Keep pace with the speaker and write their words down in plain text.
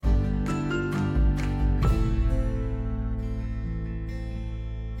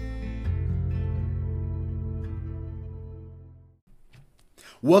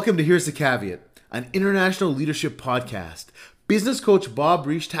Welcome to Here's the Caveat, an international leadership podcast. Business coach Bob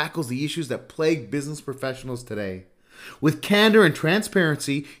Reich tackles the issues that plague business professionals today. With candor and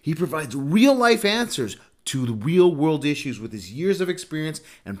transparency, he provides real-life answers to the real-world issues with his years of experience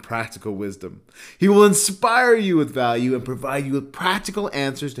and practical wisdom. He will inspire you with value and provide you with practical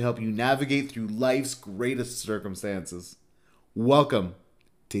answers to help you navigate through life's greatest circumstances. Welcome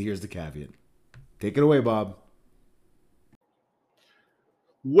to Here's the Caveat. Take it away, Bob.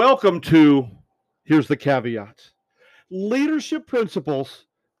 Welcome to Here's the Caveat. Leadership principles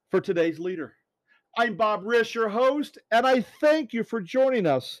for today's leader. I'm Bob Reich, your host, and I thank you for joining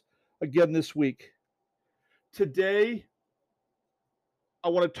us again this week. Today, I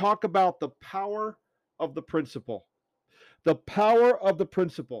want to talk about the power of the principle. The power of the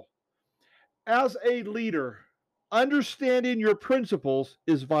principle. As a leader, understanding your principles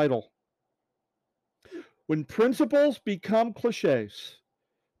is vital. When principles become cliches,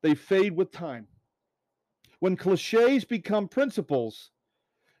 they fade with time. When cliches become principles,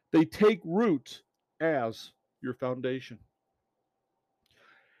 they take root as your foundation.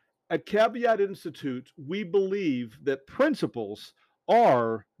 At Caveat Institute, we believe that principles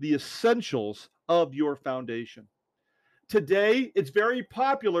are the essentials of your foundation. Today, it's very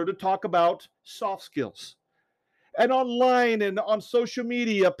popular to talk about soft skills. And online and on social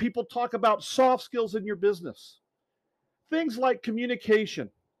media, people talk about soft skills in your business. Things like communication,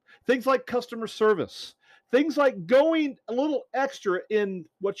 things like customer service, things like going a little extra in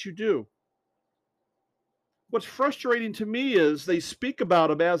what you do. What's frustrating to me is they speak about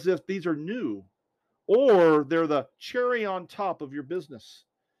them as if these are new or they're the cherry on top of your business.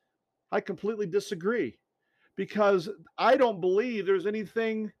 I completely disagree because I don't believe there's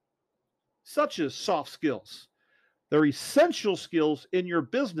anything such as soft skills. They're essential skills in your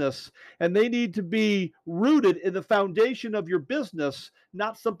business, and they need to be rooted in the foundation of your business,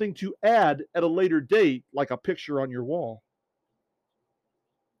 not something to add at a later date, like a picture on your wall.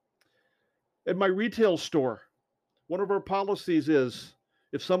 At my retail store, one of our policies is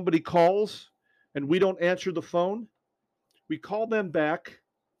if somebody calls and we don't answer the phone, we call them back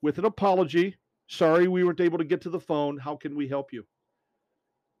with an apology. Sorry, we weren't able to get to the phone. How can we help you?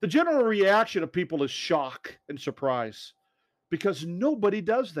 The general reaction of people is shock and surprise because nobody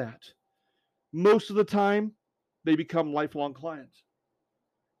does that. Most of the time, they become lifelong clients.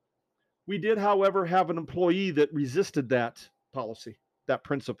 We did, however, have an employee that resisted that policy, that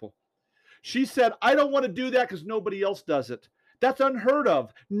principle. She said, I don't want to do that because nobody else does it. That's unheard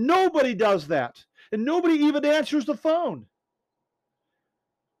of. Nobody does that. And nobody even answers the phone.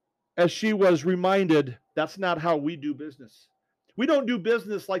 As she was reminded, that's not how we do business. We don't do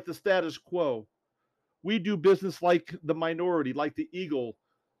business like the status quo. We do business like the minority, like the eagle,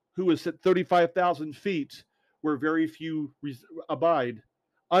 who is at 35,000 feet, where very few abide,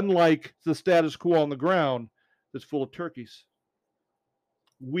 unlike the status quo on the ground that's full of turkeys.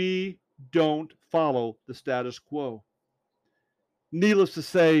 We don't follow the status quo. Needless to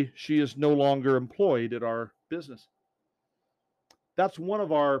say, she is no longer employed at our business. That's one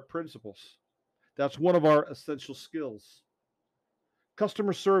of our principles. That's one of our essential skills.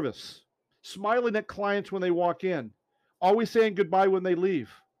 Customer service, smiling at clients when they walk in, always saying goodbye when they leave.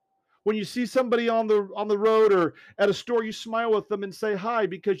 When you see somebody on the road or at a store, you smile with them and say hi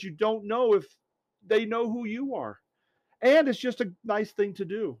because you don't know if they know who you are. And it's just a nice thing to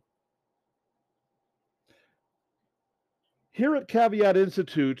do. Here at Caveat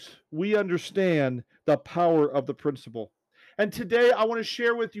Institute, we understand the power of the principle. And today I want to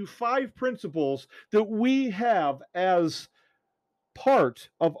share with you 5 principles that we have as part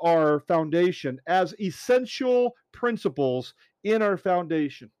of our foundation, as essential principles in our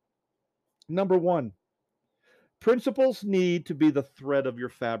foundation. Number 1, principles need to be the thread of your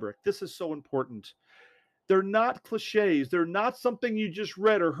fabric. This is so important. They're not cliches. They're not something you just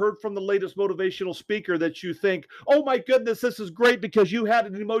read or heard from the latest motivational speaker that you think, oh my goodness, this is great because you had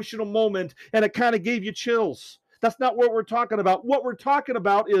an emotional moment and it kind of gave you chills. That's not what we're talking about. What we're talking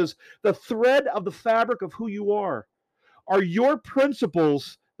about is the thread of the fabric of who you are. Are your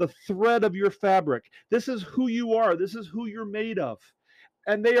principles the thread of your fabric? This is who you are. This is who you're made of.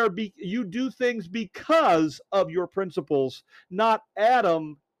 And they are you do things because of your principles, not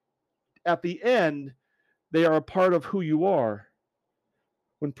Adam at the end. They are a part of who you are.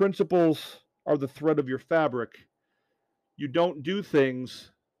 When principles are the thread of your fabric, you don't do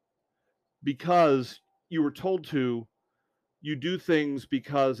things because you were told to. You do things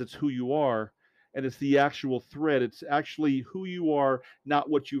because it's who you are, and it's the actual thread. It's actually who you are, not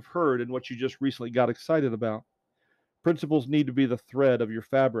what you've heard and what you just recently got excited about. Principles need to be the thread of your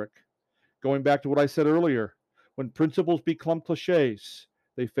fabric. Going back to what I said earlier, when principles become cliches,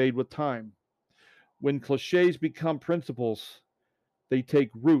 they fade with time. When cliches become principles, they take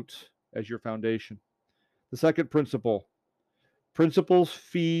root as your foundation. The second principle: principles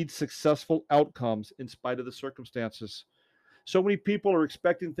feed successful outcomes in spite of the circumstances. So many people are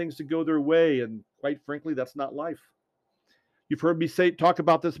expecting things to go their way, and quite frankly, that's not life. You've heard me talk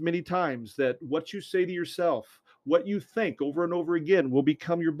about this many times, that what you say to yourself, what you think over and over again, will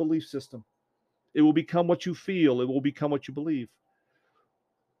become your belief system. It will become what you feel. It will become what you believe,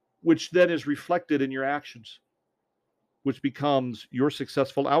 which then is reflected in your actions, which becomes your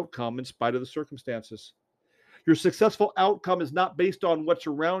successful outcome in spite of the circumstances. Your successful outcome is not based on what's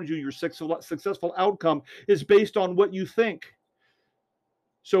around you. Your successful outcome is based on what you think.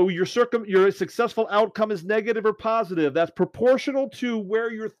 So your successful outcome is negative or positive. That's proportional to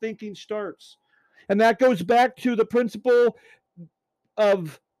where your thinking starts. And that goes back to the principle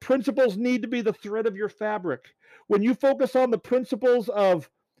of principles need to be the thread of your fabric. When you focus on the principles of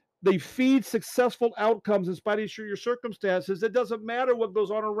they feed successful outcomes in spite of your circumstances, it doesn't matter what goes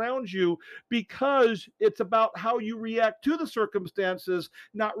on around you, because it's about how you react to the circumstances,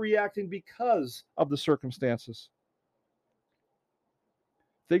 not reacting because of the circumstances.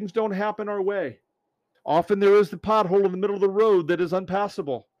 Things don't happen our way. Often there is the pothole in the middle of the road that is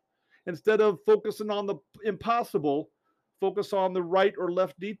unpassable. Instead of focusing on the impossible, focus on the right or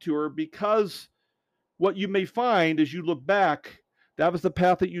left detour, because what you may find as you look back, that was the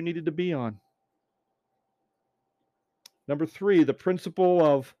path that you needed to be on. Number 3, the principle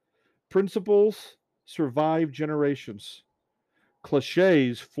of principles survive generations.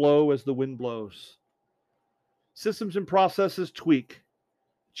 Cliches flow as the wind blows. Systems and processes tweak,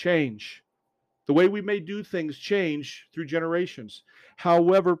 change. The way we may do things change through generations.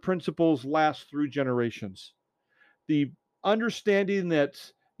 However, principles last through generations. The understanding that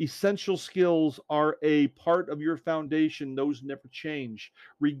essential skills are a part of your foundation, those never change,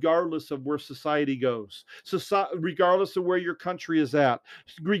 regardless of where society goes, regardless of where your country is at,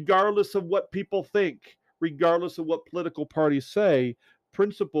 regardless of what people think, regardless of what political parties say.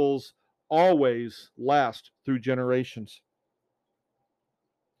 Principles always last through generations.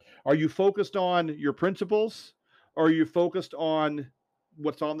 Are you focused on your principles, or are you focused on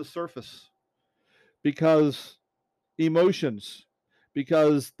what's on the surface? Because emotions,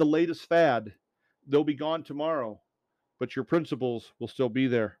 because the latest fad, they'll be gone tomorrow, but your principles will still be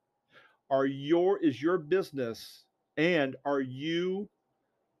there. Is your business, and are you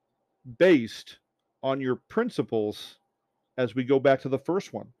based on your principles? As we go back to the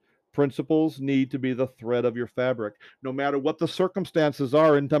first one, principles need to be the thread of your fabric, no matter what the circumstances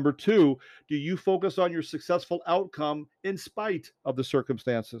are. And number 2, do you focus on your successful outcome in spite of the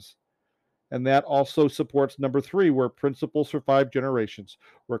circumstances? And that also supports number 3, where principles survive generations,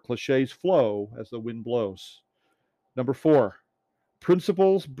 where cliches flow as the wind blows. Number 4,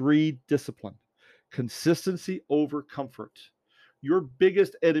 principles breed discipline. Consistency over comfort. Your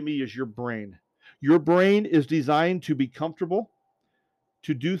biggest enemy is your brain. Your brain is designed to be comfortable,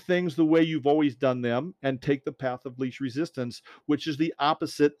 to do things the way you've always done them, and take the path of least resistance, which is the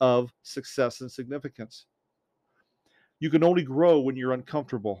opposite of success and significance. You can only grow when you're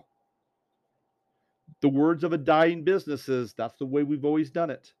uncomfortable. The words of a dying business is, that's the way we've always done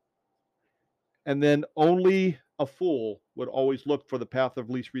it. And then only a fool would always look for the path of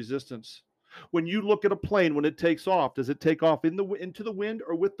least resistance. When you look at a plane, when it takes off, does it take off into the wind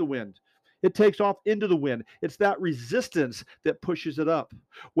or with the wind? It takes off into the wind. It's that resistance that pushes it up.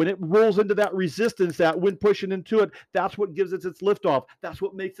 When it rolls into that resistance, that wind pushing into it, that's what gives it its liftoff. That's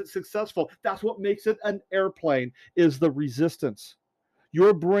what makes it successful. That's what makes it an airplane, is the resistance.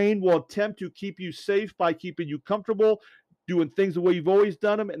 Your brain will attempt to keep you safe by keeping you comfortable, doing things the way you've always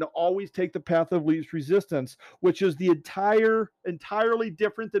done them, and always take the path of least resistance, which is the entirely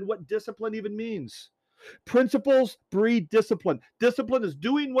different than what discipline even means. Principles breed discipline. Discipline is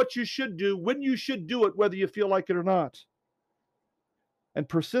doing what you should do when you should do it, whether you feel like it or not. And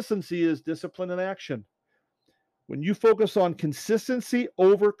persistency is discipline in action. When you focus on consistency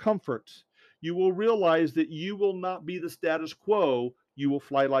over comfort, you will realize that you will not be the status quo. You will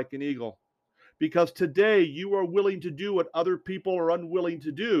fly like an eagle. Because today you are willing to do what other people are unwilling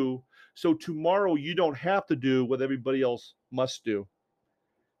to do, so tomorrow you don't have to do what everybody else must do.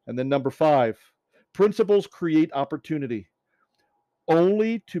 And then number 5, principles create opportunity,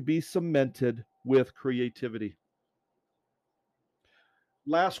 only to be cemented with creativity.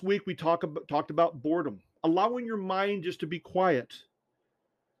 Last week we talked about boredom, allowing your mind just to be quiet.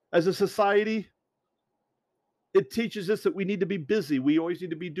 As a society, it teaches us that we need to be busy. We always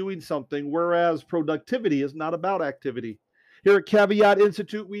need to be doing something, whereas productivity is not about activity. Here at Caveat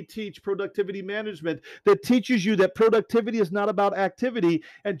Institute, we teach productivity management that teaches you that productivity is not about activity.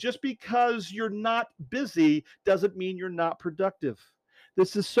 And just because you're not busy doesn't mean you're not productive.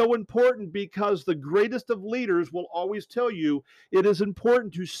 This is so important because the greatest of leaders will always tell you it is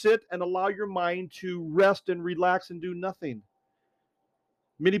important to sit and allow your mind to rest and relax and do nothing.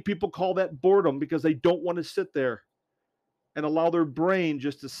 Many people call that boredom because they don't want to sit there and allow their brain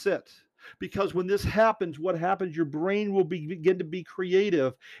just to sit. Because when this happens, what happens? Your brain will begin to be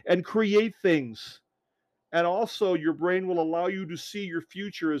creative and create things. And also, your brain will allow you to see your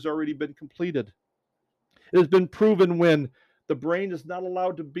future has already been completed. It has been proven when the brain is not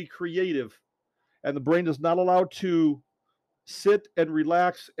allowed to be creative and the brain is not allowed to sit and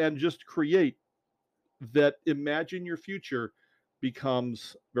relax and just create, that imagine your future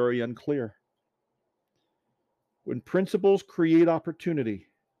becomes very unclear. When principles create opportunity,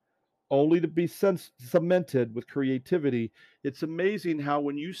 only to be cemented with creativity, it's amazing how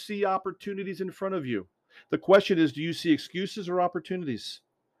when you see opportunities in front of you, the question is, do you see excuses or opportunities?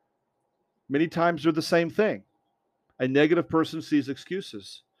 Many times they're the same thing. A negative person sees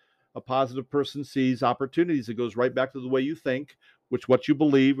excuses. A positive person sees opportunities. It goes right back to the way you think, which what you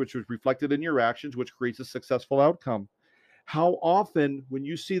believe, which is reflected in your actions, which creates a successful outcome. How often, when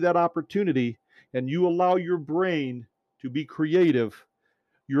you see that opportunity and you allow your brain to be creative,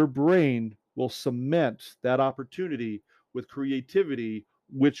 your brain will cement that opportunity with creativity,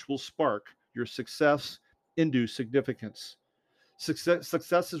 which will spark your success into significance.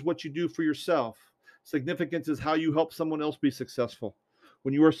 Success is what you do for yourself. Significance is how you help someone else be successful.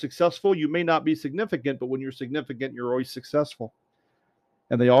 When you are successful, you may not be significant, but when you're significant, you're always successful.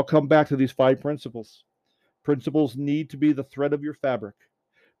 And they all come back to these 5 principles. Principles need to be the thread of your fabric.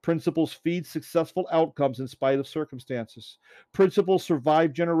 Principles feed successful outcomes in spite of circumstances. Principles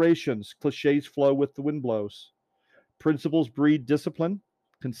survive generations. Cliches flow with the wind blows. Principles breed discipline,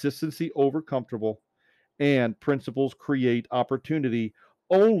 consistency over comfortable, and principles create opportunity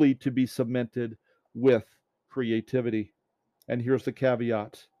only to be cemented with creativity. And here's the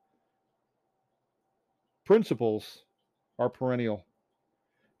caveat. Principles are perennial.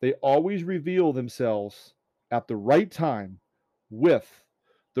 They always reveal themselves at the right time with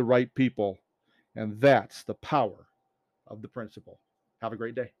the right people. And that's the power of the principle. Have a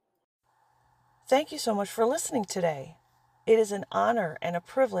great day. Thank you so much for listening today. It is an honor and a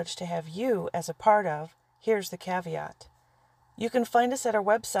privilege to have you as a part of Here's the Caveat. You can find us at our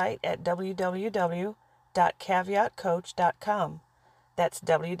website at www.caveatcoach.com. That's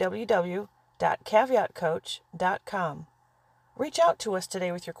www.caveatcoach.com. Reach out to us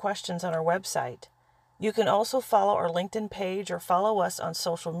today with your questions on our website. You can also follow our LinkedIn page or follow us on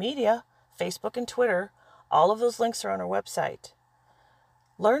social media, Facebook and Twitter. All of those links are on our website.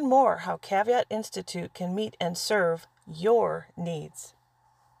 Learn more how Caveat Institute can meet and serve your needs.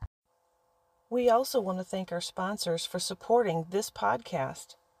 We also want to thank our sponsors for supporting this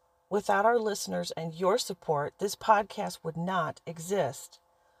podcast. Without our listeners and your support, this podcast would not exist.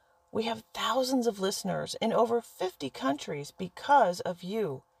 We have thousands of listeners in over 50 countries because of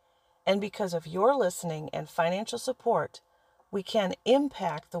you. And because of your listening and financial support, we can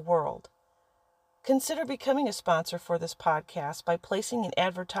impact the world. Consider becoming a sponsor for this podcast by placing an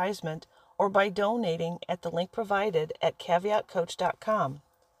advertisement or by donating at the link provided at caveatcoach.com.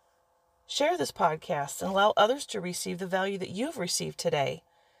 Share this podcast and allow others to receive the value that you've received today.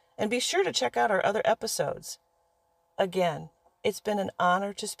 And be sure to check out our other episodes. Again, it's been an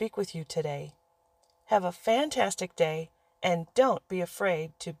honor to speak with you today. Have a fantastic day, and don't be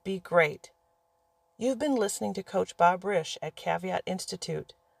afraid to be great. You've been listening to Coach Bob Risch at Caveat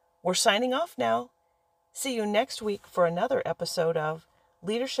Institute. We're signing off now. See you next week for another episode of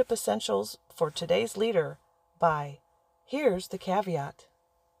Leadership Essentials for Today's Leader by Here's the Caveat.